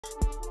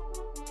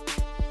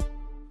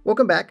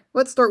Welcome back.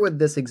 Let's start with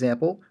this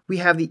example. We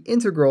have the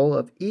integral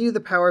of e to the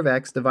power of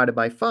x divided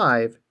by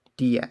 5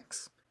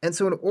 dx. And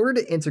so in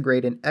order to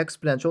integrate an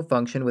exponential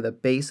function with a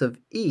base of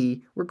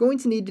e, we're going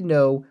to need to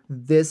know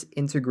this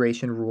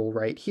integration rule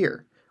right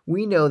here.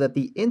 We know that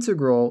the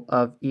integral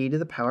of e to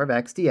the power of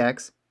x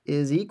dx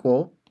is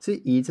equal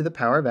to e to the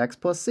power of x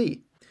plus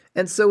c.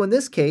 And so in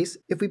this case,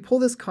 if we pull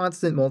this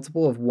constant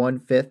multiple of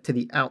 1/5 to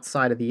the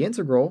outside of the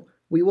integral,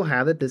 we will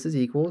have that this is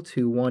equal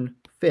to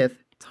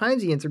 1/5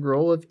 times the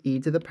integral of e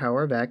to the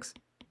power of x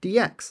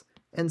dx.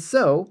 And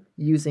so,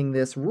 using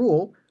this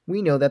rule,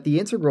 we know that the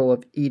integral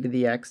of e to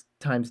the x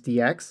times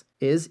dx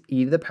is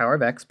e to the power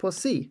of x plus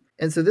c.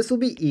 And so this will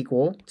be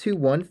equal to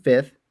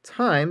 1/5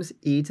 times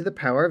e to the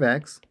power of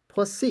x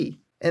plus c.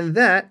 And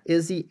that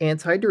is the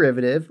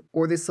antiderivative,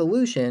 or the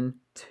solution,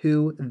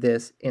 to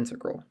this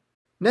integral.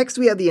 Next,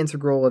 we have the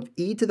integral of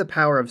e to the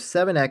power of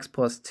 7x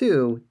plus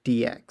 2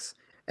 dx.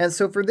 And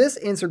so for this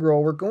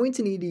integral, we're going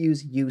to need to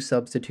use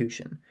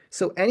u-substitution.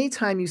 So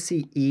anytime you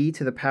see e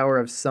to the power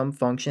of some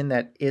function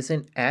that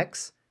isn't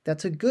x,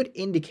 that's a good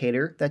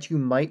indicator that you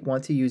might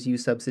want to use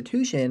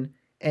u-substitution,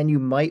 and you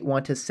might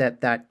want to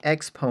set that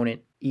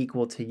exponent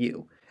equal to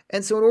u.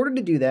 And so in order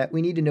to do that,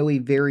 we need to know a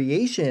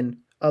variation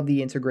of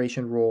the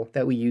integration rule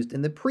that we used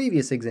in the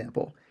previous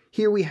example.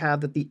 Here we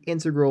have that the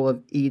integral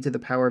of e to the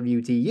power of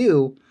u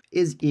du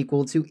is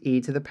equal to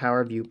e to the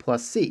power of u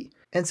plus c.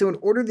 And so in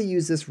order to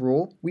use this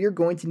rule, we are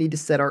going to need to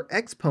set our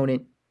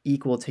exponent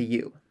equal to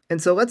u.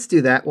 And so let's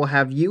do that. We'll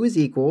have u is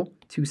equal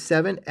to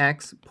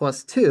 7x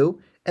plus 2,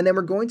 and then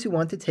we're going to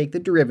want to take the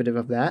derivative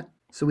of that.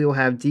 So we will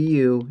have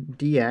du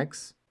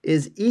dx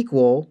is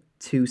equal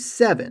to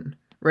 7,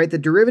 right? The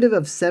derivative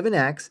of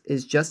 7x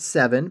is just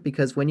 7,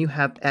 because when you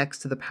have x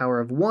to the power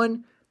of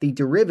 1, the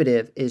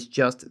derivative is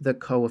just the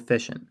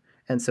coefficient.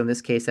 And so in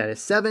this case, that is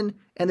 7,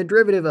 and the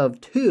derivative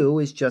of 2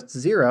 is just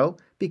 0,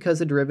 because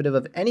the derivative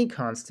of any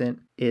constant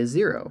is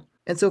 0.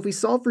 And so if we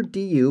solve for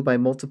du by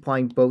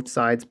multiplying both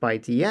sides by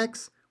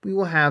dx, we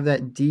will have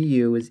that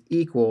du is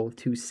equal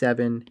to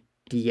 7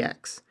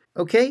 dx.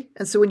 Okay,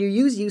 and so when you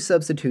use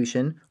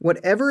u-substitution,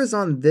 whatever is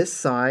on this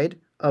side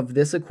of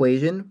this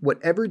equation,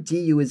 whatever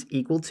du is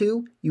equal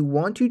to, you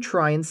want to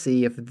try and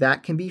see if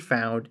that can be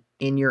found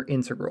in your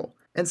integral.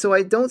 And so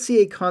I don't see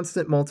a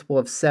constant multiple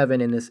of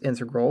 7 in this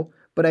integral,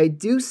 but I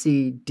do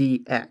see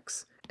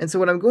dx. And so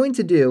what I'm going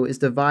to do is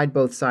divide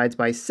both sides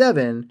by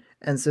 7,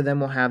 and so then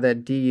we'll have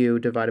that du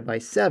divided by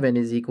 7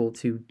 is equal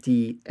to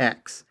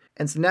dx.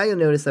 And so now you'll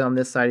notice that on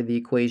this side of the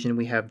equation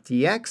we have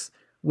dx,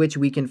 which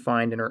we can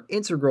find in our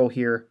integral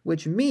here,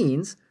 which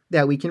means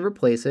that we can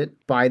replace it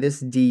by this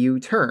du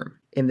term.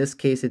 In this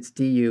case, it's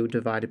du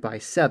divided by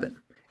 7.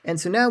 And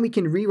so now we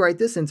can rewrite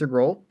this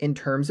integral in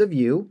terms of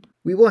u.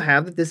 We will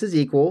have that this is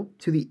equal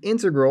to the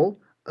integral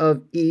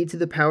of e to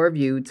the power of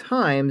u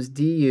times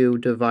du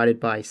divided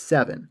by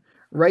 7.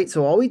 Right,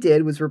 so all we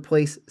did was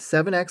replace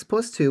 7x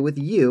plus 2 with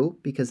u,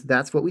 because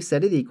that's what we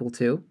set it equal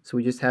to. So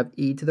we just have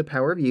e to the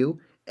power of u,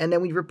 and then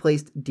we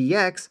replaced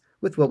dx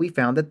with what we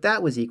found that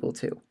that was equal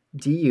to,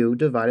 du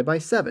divided by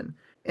 7.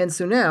 And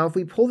so now, if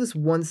we pull this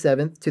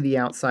 1/7 to the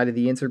outside of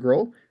the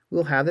integral,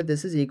 we'll have that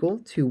this is equal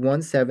to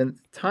 1/7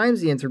 times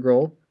the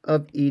integral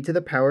of e to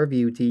the power of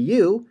u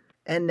du,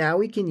 and now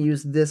we can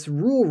use this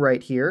rule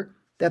right here,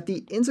 that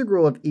the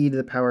integral of e to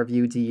the power of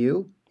u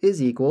du is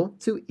equal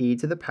to e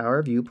to the power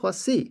of u plus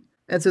c.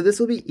 And so this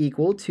will be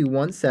equal to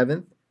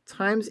 1/7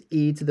 times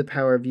e to the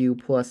power of u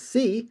plus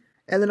c.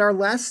 And then our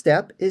last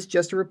step is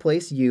just to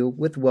replace u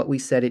with what we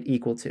set it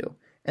equal to.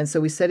 And so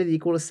we set it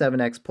equal to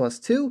 7x plus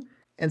 2.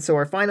 And so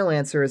our final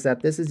answer is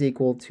that this is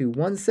equal to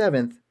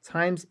 1/7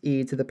 times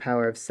e to the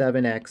power of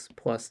 7x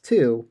plus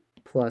 2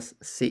 plus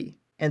c.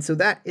 And so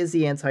that is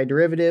the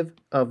antiderivative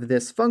of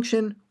this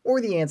function,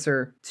 or the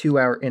answer to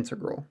our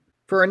integral.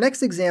 For our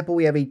next example,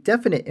 we have a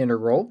definite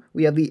integral.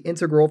 We have the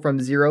integral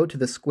from 0 to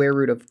the square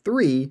root of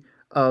 3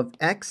 of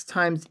x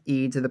times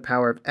e to the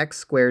power of x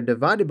squared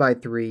divided by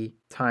 3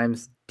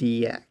 times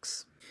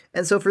dx.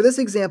 And so for this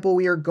example,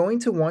 we are going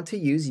to want to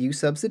use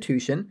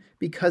u-substitution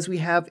because we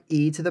have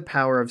e to the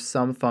power of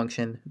some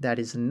function that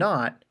is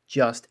not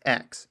just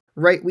x.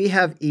 Right, we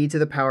have e to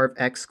the power of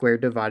x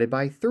squared divided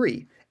by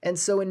 3. And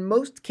so in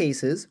most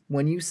cases,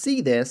 when you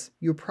see this,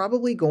 you're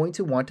probably going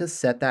to want to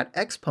set that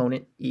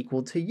exponent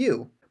equal to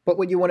u. But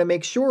what you want to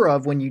make sure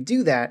of when you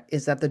do that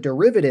is that the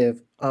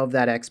derivative of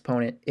that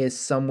exponent is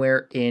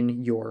somewhere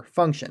in your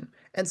function.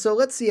 And so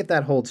let's see if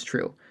that holds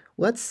true.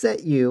 Let's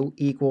set u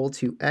equal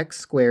to x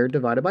squared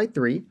divided by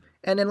 3,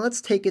 and then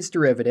let's take its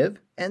derivative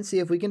and see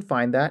if we can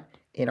find that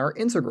in our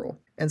integral.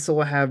 And so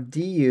we'll have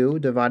du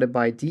divided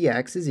by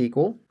dx is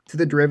equal to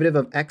the derivative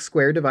of x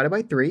squared divided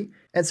by 3.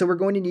 And so we're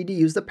going to need to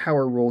use the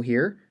power rule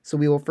here. So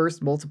we will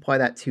first multiply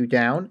that 2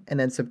 down and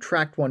then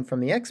subtract 1 from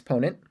the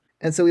exponent.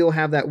 And so we will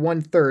have that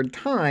 1/3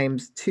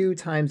 times 2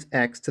 times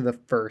x to the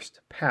first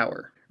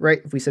power, right?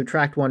 If we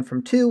subtract 1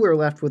 from 2, we're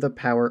left with a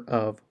power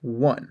of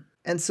 1.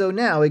 And so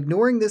now,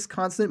 ignoring this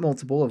constant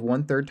multiple of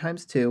 1/3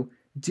 times 2,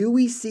 do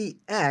we see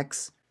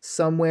x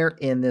somewhere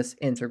in this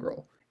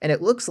integral? and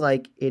it looks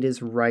like it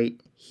is right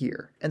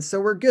here. And so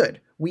we're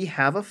good. We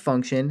have a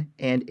function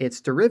and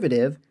its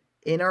derivative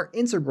in our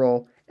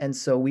integral, and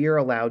so we are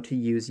allowed to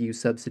use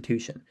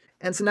u-substitution.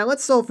 And so now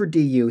let's solve for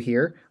du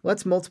here.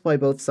 Let's multiply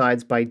both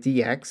sides by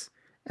dx,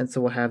 and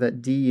so we'll have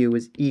that du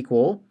is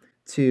equal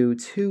to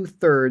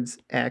 2/3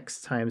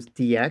 x times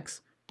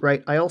dx,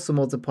 right? I also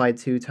multiplied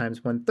 2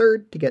 times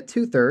 1/3 to get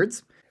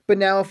 2/3. But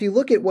now if you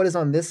look at what is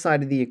on this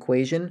side of the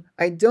equation,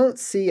 I don't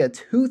see a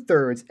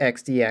 2/3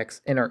 x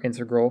dx in our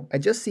integral. I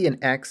just see an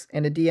x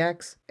and a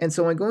dx. And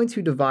so I'm going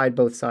to divide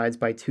both sides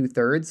by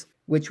 2/3,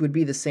 which would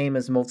be the same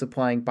as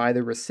multiplying by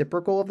the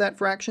reciprocal of that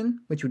fraction,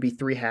 which would be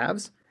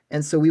 3/2.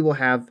 And so we will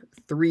have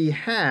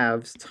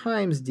 3/2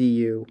 times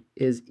du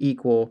is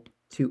equal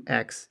to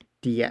x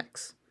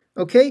dx.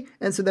 Okay,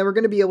 and so then we're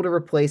going to be able to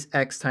replace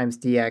x times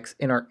dx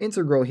in our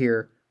integral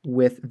here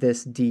with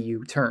this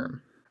du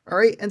term. All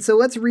right, and so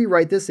let's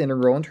rewrite this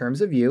integral in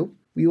terms of u.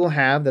 We will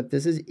have that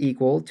this is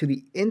equal to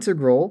the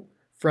integral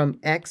from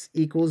x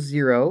equals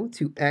 0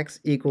 to x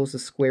equals the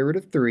square root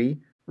of 3.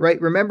 Right,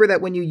 remember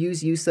that when you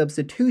use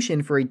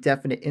u-substitution for a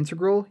definite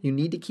integral, you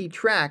need to keep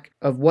track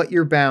of what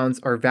your bounds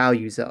are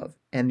values of.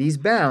 And these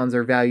bounds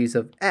are values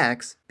of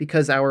x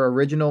because our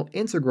original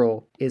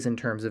integral is in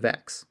terms of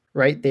x.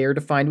 Right, they are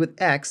defined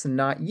with x and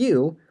not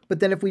u, but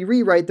then if we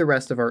rewrite the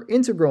rest of our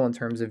integral in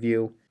terms of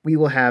u, we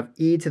will have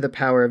e to the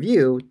power of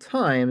u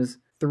times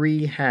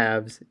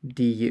 3/2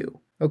 du.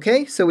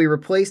 Okay, so we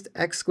replaced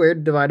x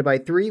squared divided by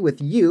 3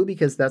 with u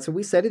because that's what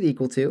we set it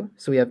equal to.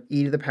 So we have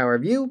e to the power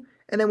of u,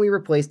 and then we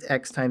replaced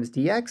x times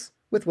dx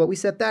with what we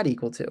set that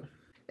equal to.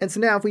 And so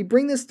now if we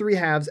bring this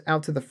 3/2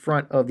 out to the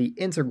front of the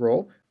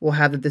integral, we'll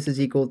have that this is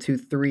equal to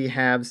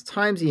 3/2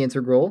 times the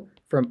integral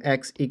from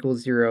x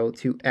equals 0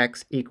 to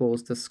x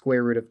equals the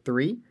square root of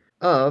 3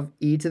 of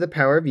e to the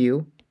power of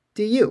u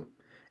du.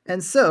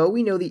 And so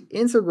we know the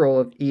integral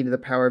of e to the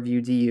power of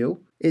u du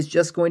is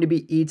just going to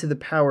be e to the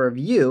power of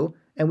u,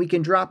 and we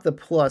can drop the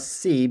plus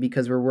c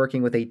because we're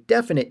working with a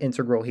definite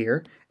integral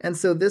here. And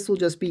so this will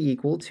just be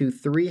equal to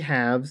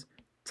 3/2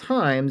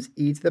 times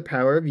e to the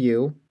power of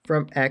u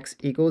from x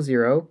equals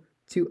 0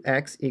 to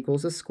x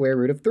equals the square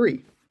root of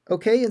 3.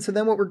 Okay, and so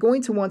then what we're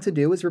going to want to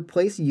do is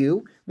replace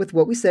u with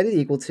what we set it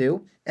equal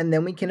to, and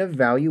then we can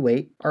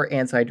evaluate our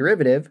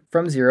antiderivative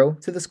from 0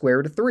 to the square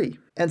root of 3.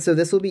 And so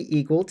this will be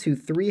equal to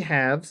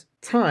 3/2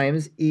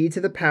 times e to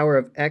the power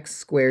of x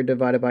squared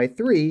divided by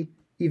 3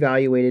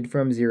 evaluated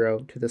from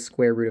 0 to the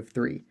square root of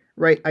 3.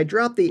 Right, I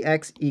dropped the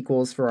x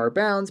equals for our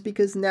bounds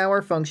because now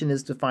our function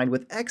is defined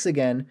with x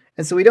again,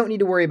 and so we don't need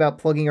to worry about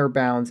plugging our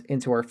bounds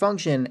into our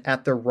function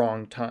at the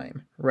wrong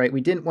time. Right,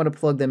 we didn't want to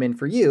plug them in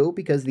for u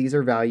because these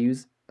are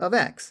values of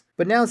x.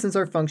 But now since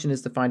our function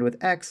is defined with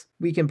x,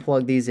 we can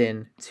plug these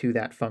in to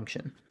that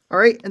function. All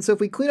right, and so if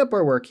we clean up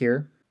our work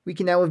here, we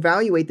can now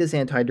evaluate this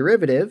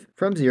antiderivative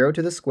from 0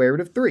 to the square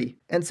root of 3.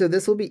 And so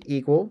this will be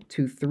equal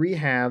to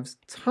 3/2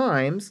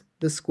 times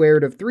the square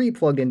root of 3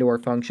 plugged into our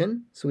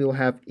function. So we will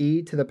have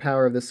e to the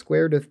power of the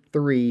square root of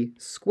 3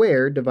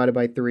 squared divided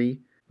by 3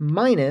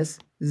 minus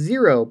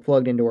 0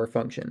 plugged into our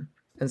function.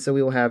 And so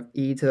we will have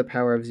e to the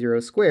power of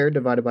 0 squared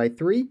divided by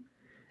 3.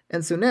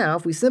 And so now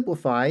if we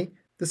simplify,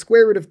 the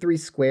square root of 3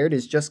 squared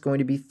is just going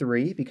to be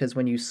 3 because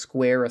when you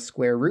square a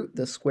square root,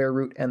 the square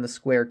root and the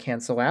square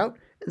cancel out.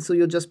 And so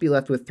you'll just be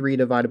left with 3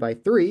 divided by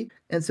 3.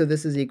 And so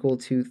this is equal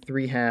to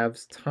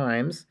 3/2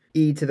 times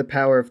e to the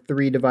power of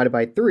 3 divided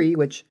by 3,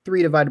 which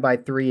 3 divided by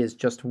 3 is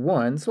just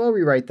 1. So I'll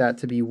rewrite that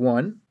to be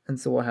 1. And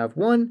so we'll have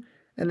 1,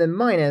 and then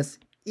minus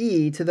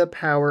e to the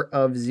power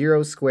of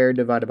 0 squared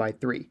divided by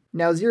 3.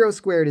 Now 0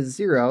 squared is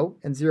 0,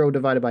 and 0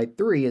 divided by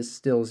 3 is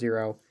still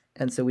 0.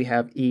 And so we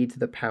have e to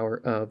the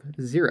power of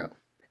 0.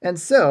 And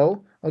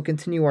so I'll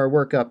continue our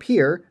work up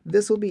here.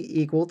 This will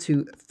be equal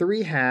to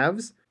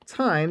 3/2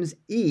 times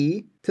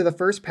e to the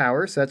first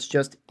power, so that's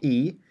just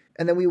e,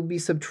 and then we will be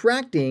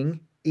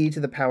subtracting e to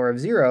the power of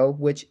 0,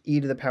 which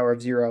e to the power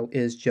of 0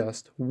 is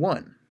just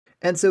 1.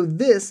 And so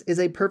this is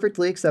a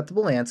perfectly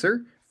acceptable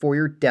answer for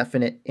your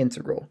definite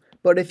integral.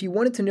 But if you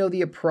wanted to know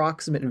the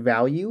approximate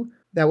value,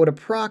 that would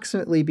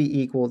approximately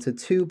be equal to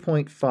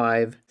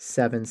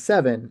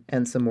 2.577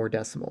 and some more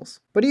decimals.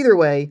 But either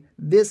way,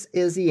 this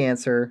is the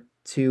answer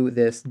to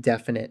this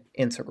definite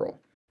integral.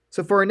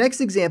 So for our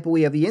next example,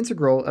 we have the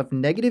integral of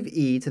negative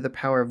e to the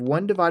power of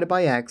 1 divided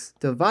by x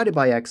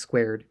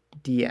squared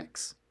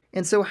dx.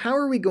 And so how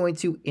are we going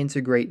to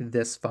integrate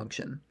this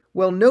function?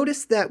 Well,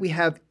 notice that we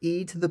have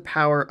e to the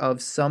power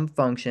of some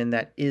function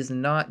that is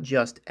not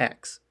just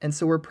x. And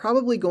so we're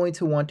probably going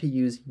to want to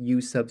use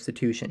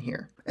u-substitution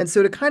here. And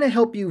so to kind of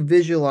help you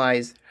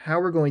visualize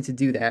how we're going to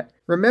do that,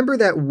 remember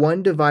that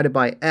 1 divided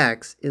by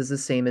x is the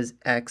same as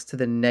x to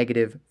the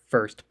negative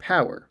first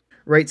power.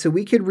 Right, so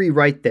we could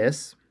rewrite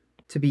this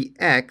to be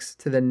x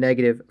to the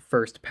negative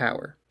first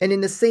power. And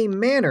in the same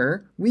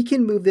manner, we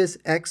can move this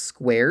x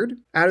squared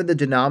out of the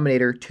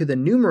denominator to the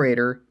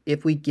numerator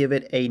if we give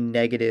it a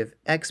negative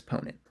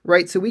exponent.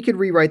 Right, so we could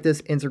rewrite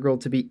this integral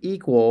to be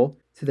equal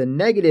to the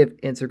negative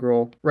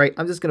integral, right?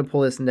 I'm just going to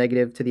pull this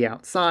negative to the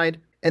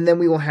outside. And then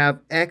we will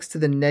have x to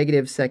the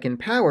negative second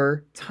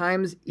power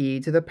times e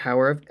to the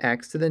power of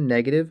x to the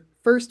negative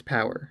first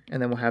power.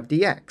 And then we'll have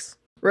dx.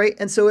 Right,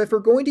 and so if we're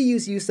going to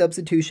use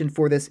u-substitution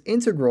for this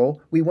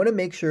integral, we want to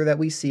make sure that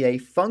we see a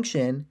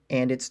function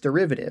and its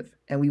derivative,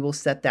 and we will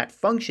set that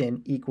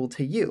function equal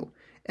to u.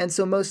 And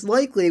so most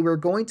likely we're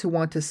going to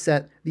want to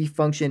set the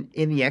function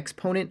in the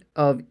exponent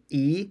of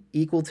e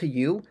equal to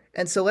u,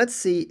 and so let's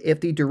see if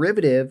the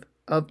derivative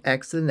of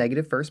x to the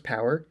negative first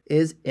power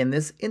is in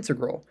this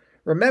integral.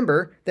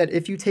 Remember that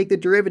if you take the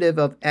derivative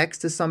of x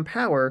to some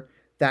power,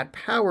 that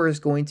power is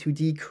going to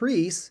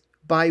decrease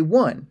by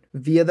 1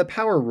 via the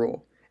power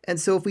rule. And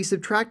so if we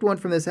subtract 1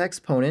 from this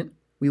exponent,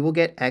 we will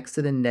get x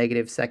to the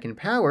negative second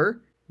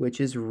power,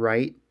 which is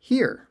right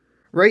here.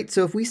 Right,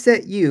 so if we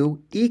set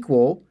u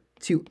equal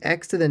to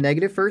x to the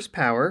negative first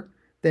power,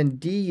 then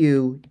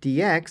du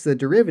dx, the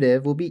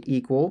derivative, will be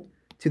equal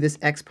to this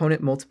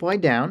exponent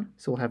multiplied down.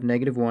 So we'll have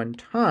negative 1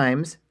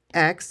 times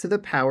x to the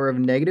power of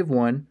negative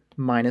 1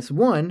 minus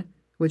 1,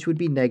 which would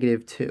be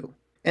negative 2.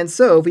 And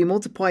so if we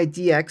multiply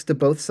dx to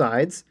both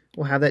sides,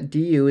 we'll have that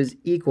du is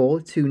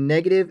equal to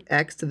negative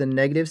x to the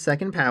negative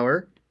second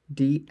power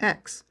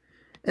dx.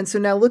 And so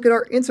now look at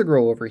our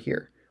integral over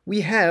here.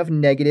 We have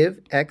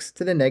negative x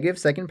to the negative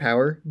second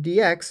power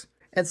dx.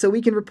 And so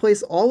we can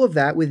replace all of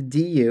that with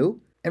du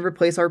and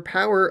replace our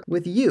power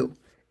with u.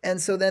 And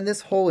so then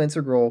this whole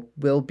integral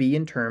will be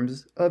in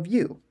terms of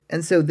u.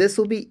 And so this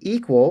will be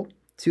equal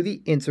to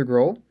the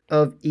integral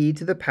of e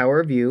to the power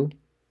of u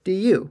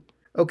du.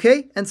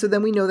 Okay, and so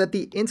then we know that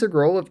the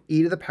integral of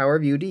e to the power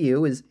of u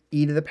du is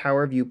e to the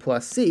power of u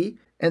plus c,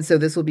 and so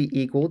this will be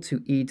equal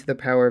to e to the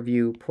power of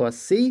u plus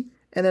c,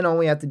 and then all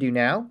we have to do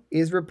now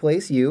is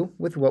replace u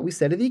with what we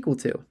set it equal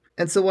to.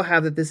 And so we'll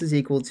have that this is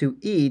equal to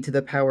e to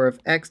the power of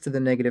x to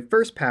the negative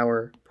first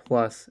power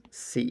plus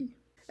c.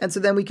 And so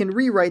then we can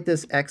rewrite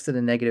this x to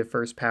the negative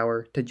first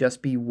power to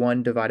just be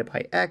 1 divided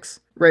by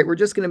x. Right, we're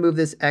just going to move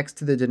this x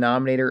to the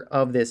denominator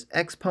of this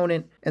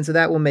exponent, and so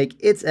that will make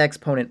its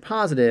exponent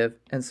positive.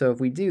 And so if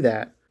we do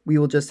that, we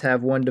will just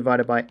have 1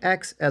 divided by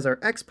x as our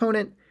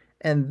exponent,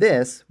 and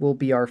this will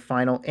be our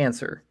final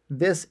answer.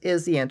 This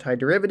is the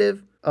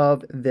antiderivative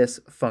of this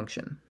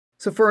function.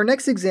 So for our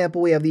next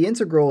example, we have the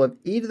integral of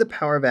e to the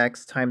power of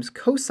x times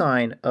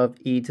cosine of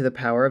e to the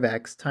power of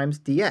x times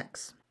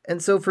dx. And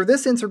so for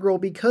this integral,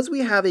 because we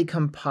have a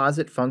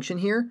composite function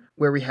here,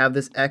 where we have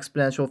this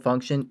exponential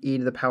function e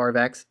to the power of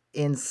x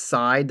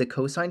inside the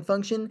cosine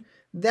function,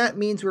 that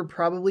means we're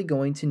probably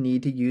going to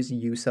need to use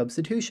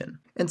u-substitution.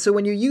 And so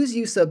when you use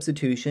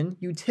u-substitution,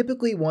 you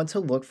typically want to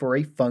look for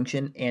a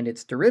function and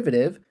its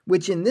derivative,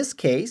 which in this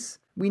case,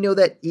 we know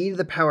that e to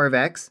the power of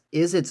x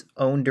is its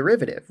own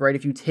derivative, right?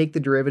 If you take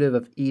the derivative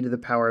of e to the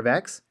power of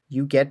x,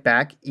 you get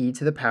back e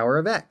to the power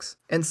of x.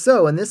 And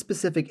so in this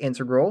specific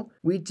integral,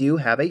 we do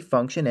have a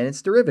function and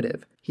its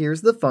derivative.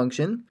 Here's the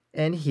function,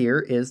 and here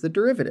is the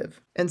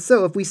derivative. And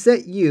so if we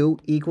set u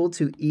equal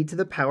to e to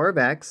the power of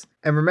x,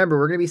 and remember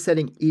we're going to be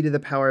setting e to the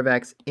power of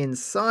x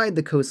inside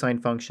the cosine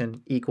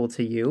function equal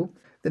to u,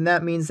 then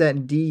that means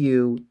that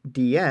du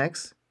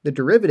dx, the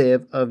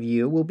derivative of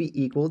u, will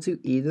be equal to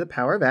e to the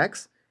power of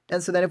x.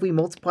 And so then if we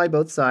multiply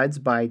both sides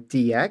by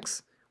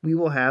dx, we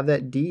will have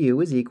that du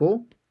is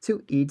equal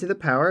to e to the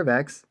power of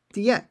x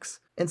dx.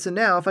 And so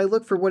now if I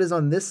look for what is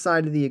on this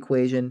side of the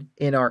equation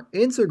in our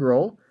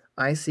integral,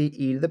 I see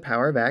e to the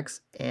power of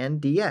x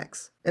and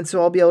dx. And so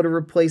I'll be able to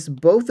replace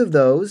both of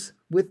those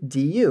with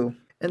du.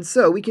 And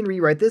so we can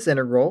rewrite this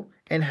integral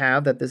and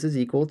have that this is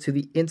equal to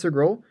the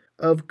integral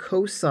of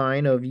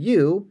cosine of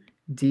u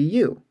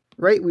du.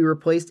 Right, we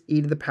replaced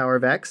e to the power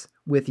of x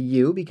with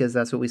u because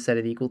that's what we set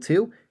it equal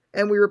to,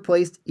 and we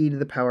replaced e to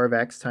the power of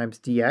x times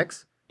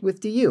dx with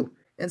du.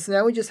 And so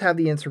now we just have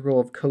the integral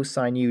of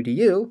cosine u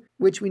du,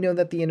 which we know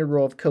that the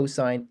integral of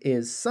cosine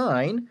is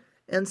sine,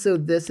 and so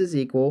this is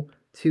equal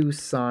to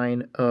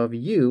sine of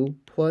u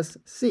plus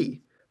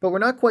c. But we're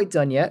not quite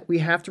done yet. We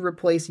have to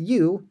replace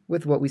u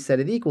with what we set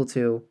it equal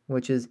to,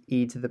 which is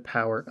e to the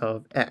power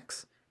of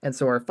x. And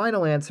so our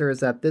final answer is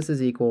that this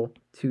is equal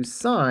to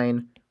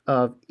sine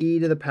of e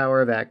to the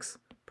power of x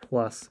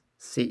plus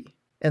c.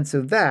 And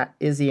so that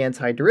is the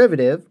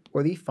antiderivative,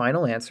 or the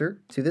final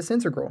answer to this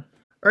integral.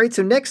 All right,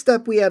 so next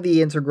up we have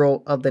the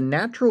integral of the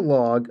natural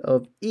log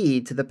of e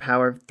to the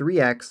power of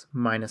 3x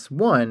minus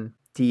 1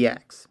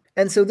 dx.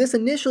 And so this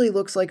initially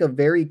looks like a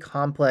very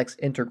complex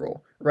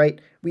integral,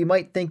 right? We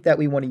might think that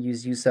we want to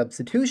use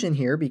u-substitution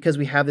here because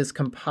we have this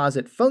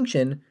composite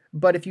function,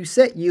 but if you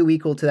set u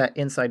equal to that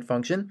inside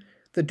function,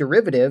 the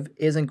derivative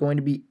isn't going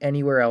to be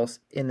anywhere else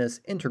in this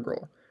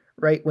integral,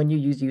 right? When you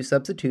use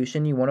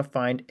u-substitution, you want to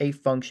find a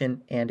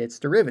function and its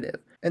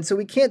derivative. And so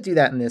we can't do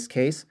that in this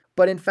case,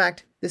 but in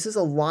fact, this is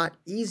a lot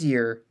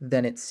easier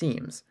than it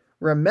seems.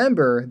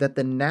 Remember that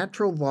the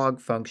natural log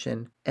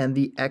function and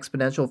the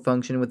exponential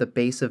function with a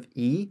base of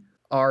e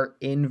are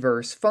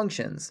inverse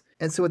functions.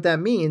 And so what that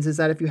means is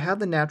that if you have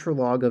the natural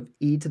log of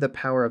e to the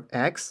power of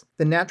x,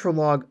 the natural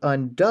log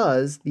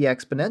undoes the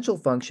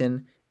exponential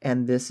function,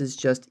 and this is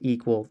just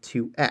equal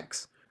to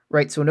x.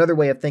 right? So another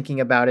way of thinking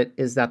about it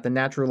is that the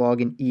natural log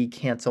and e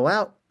cancel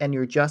out, and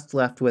you're just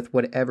left with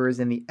whatever is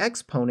in the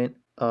exponent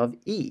of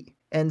e.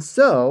 And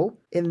so,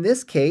 in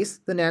this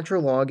case, the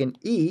natural log and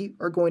e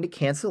are going to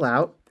cancel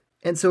out,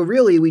 and so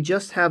really we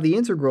just have the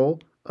integral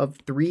of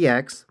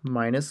 3x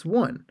minus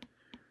 1,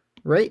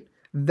 right?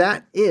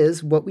 That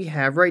is what we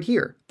have right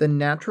here. The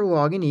natural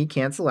log and e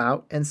cancel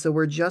out, and so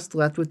we're just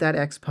left with that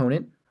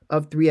exponent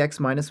of 3x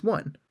minus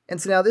 1.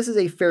 And so now this is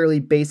a fairly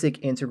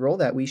basic integral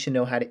that we should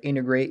know how to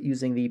integrate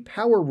using the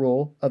power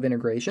rule of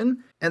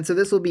integration. And so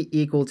this will be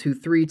equal to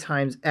 3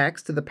 times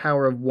x to the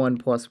power of 1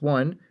 plus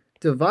 1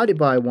 divided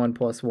by 1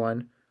 plus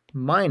 1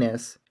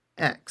 minus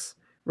x,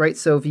 right?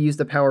 So if you use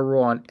the power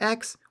rule on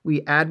x,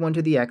 we add 1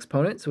 to the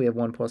exponent, so we have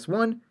 1 plus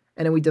 1,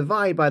 and then we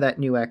divide by that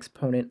new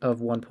exponent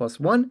of 1 plus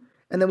 1,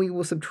 and then we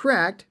will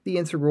subtract the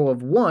integral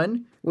of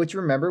 1, which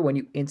remember, when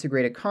you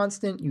integrate a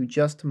constant, you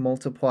just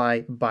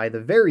multiply by the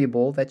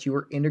variable that you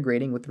are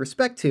integrating with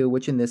respect to,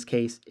 which in this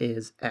case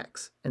is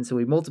x. And so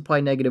we multiply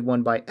negative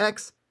 1 by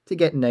x to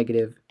get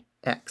negative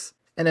x.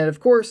 And then, of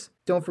course,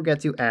 don't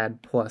forget to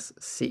add plus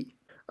c.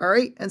 All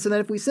right, and so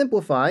then if we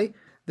simplify,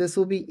 this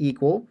will be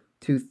equal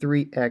to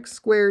 3x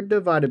squared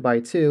divided by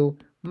 2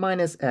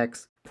 minus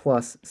x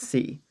plus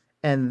c.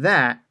 And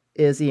that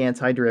is the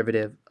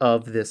antiderivative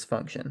of this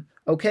function.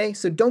 Okay,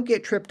 so don't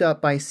get tripped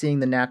up by seeing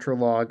the natural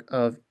log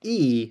of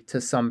e to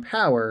some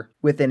power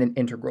within an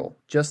integral.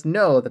 Just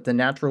know that the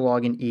natural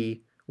log in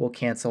e will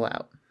cancel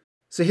out.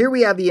 So here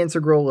we have the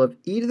integral of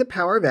e to the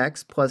power of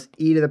x plus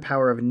e to the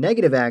power of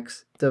negative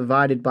x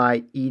divided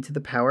by e to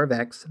the power of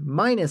x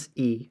minus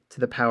e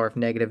to the power of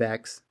negative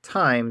x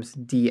times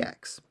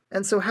dx.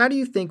 And so how do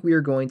you think we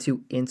are going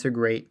to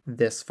integrate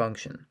this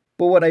function?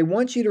 But what I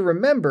want you to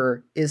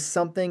remember is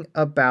something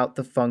about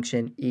the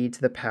function e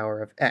to the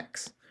power of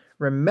x.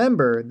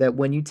 Remember that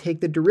when you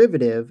take the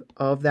derivative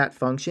of that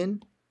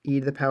function, e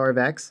to the power of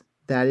x,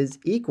 that is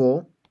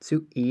equal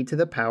to e to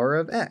the power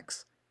of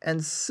x.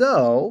 And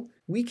so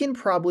we can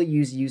probably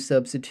use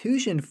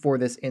u-substitution for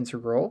this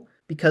integral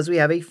because we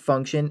have a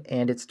function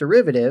and its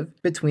derivative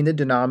between the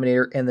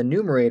denominator and the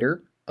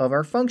numerator of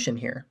our function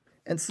here.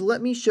 And so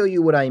let me show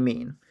you what I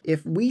mean.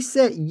 If we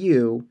set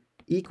u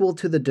equal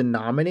to the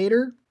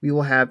denominator, we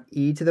will have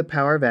e to the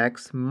power of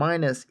x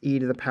minus e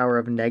to the power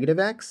of negative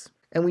x.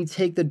 And we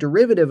take the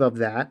derivative of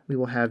that, we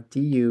will have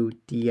du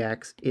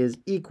dx is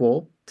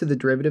equal to the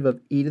derivative of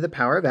e to the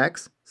power of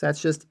x, so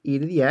that's just e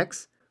to the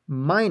x,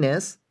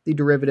 minus the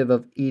derivative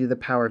of e to the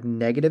power of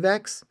negative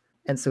x,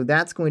 and so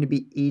that's going to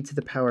be e to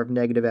the power of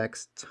negative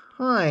x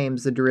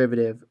times the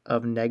derivative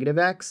of negative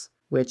x,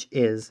 which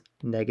is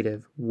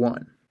negative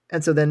 1.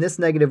 And so then this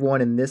negative 1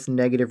 and this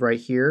negative right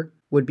here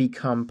would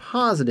become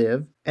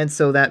positive, and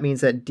so that means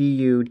that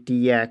du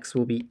dx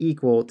will be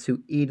equal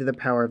to e to the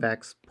power of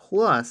x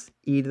plus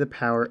e to the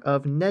power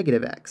of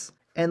negative x.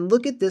 And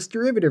look at this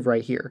derivative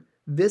right here.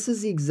 This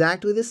is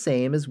exactly the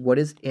same as what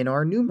is in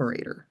our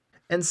numerator.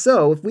 And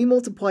so if we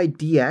multiply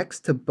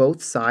dx to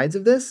both sides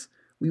of this,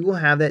 we will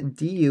have that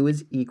du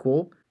is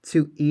equal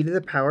to e to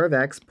the power of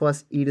x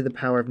plus e to the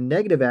power of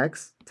negative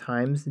x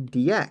times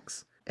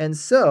dx. And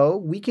so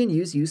we can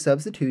use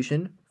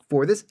u-substitution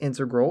for this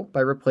integral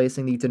by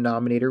replacing the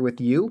denominator with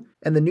u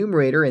and the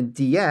numerator in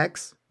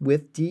dx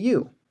with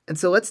du. And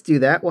so let's do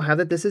that. We'll have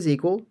that this is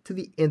equal to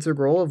the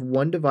integral of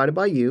 1 divided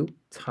by u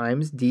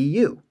times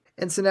du.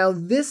 And so now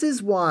this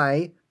is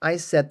why I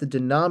set the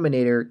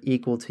denominator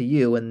equal to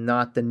u and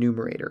not the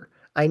numerator.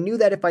 I knew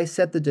that if I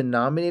set the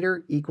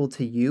denominator equal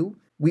to u,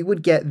 we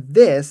would get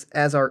this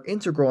as our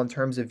integral in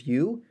terms of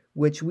u,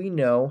 which we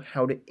know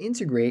how to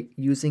integrate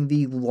using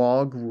the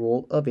log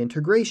rule of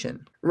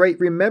integration. Right,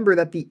 remember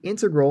that the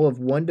integral of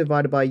 1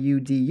 divided by u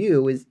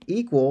du is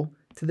equal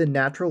to the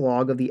natural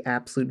log of the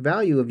absolute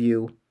value of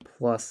u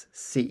plus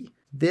c.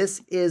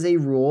 This is a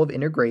rule of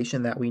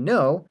integration that we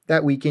know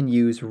that we can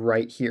use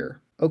right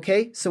here.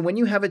 Okay, so when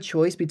you have a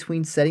choice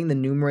between setting the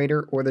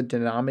numerator or the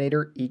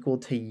denominator equal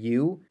to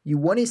u, you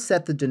want to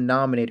set the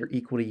denominator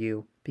equal to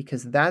u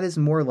because that is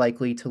more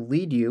likely to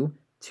lead you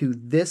to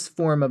this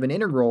form of an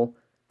integral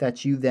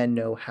that you then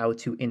know how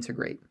to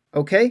integrate.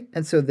 Okay,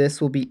 and so this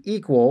will be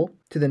equal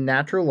to the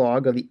natural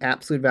log of the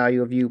absolute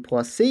value of u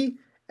plus c,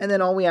 and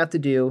then all we have to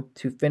do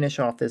to finish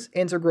off this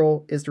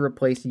integral is to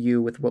replace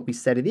u with what we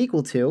set it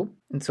equal to.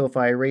 And so if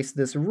I erase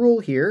this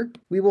rule here,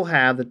 we will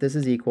have that this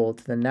is equal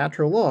to the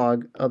natural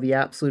log of the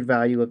absolute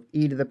value of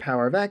e to the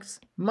power of x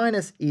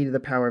minus e to the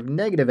power of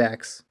negative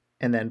x,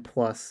 and then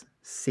plus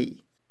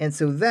c. And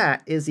so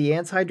that is the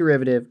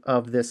antiderivative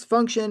of this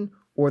function,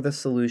 or the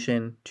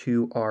solution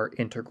to our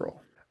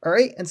integral. All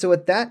right, and so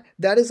with that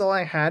is all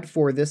I had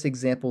for this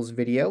examples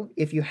video.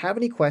 If you have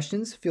any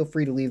questions, feel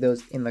free to leave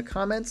those in the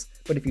comments.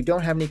 But if you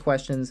don't have any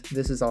questions,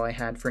 this is all I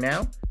had for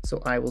now.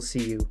 So I will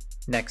see you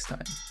next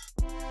time.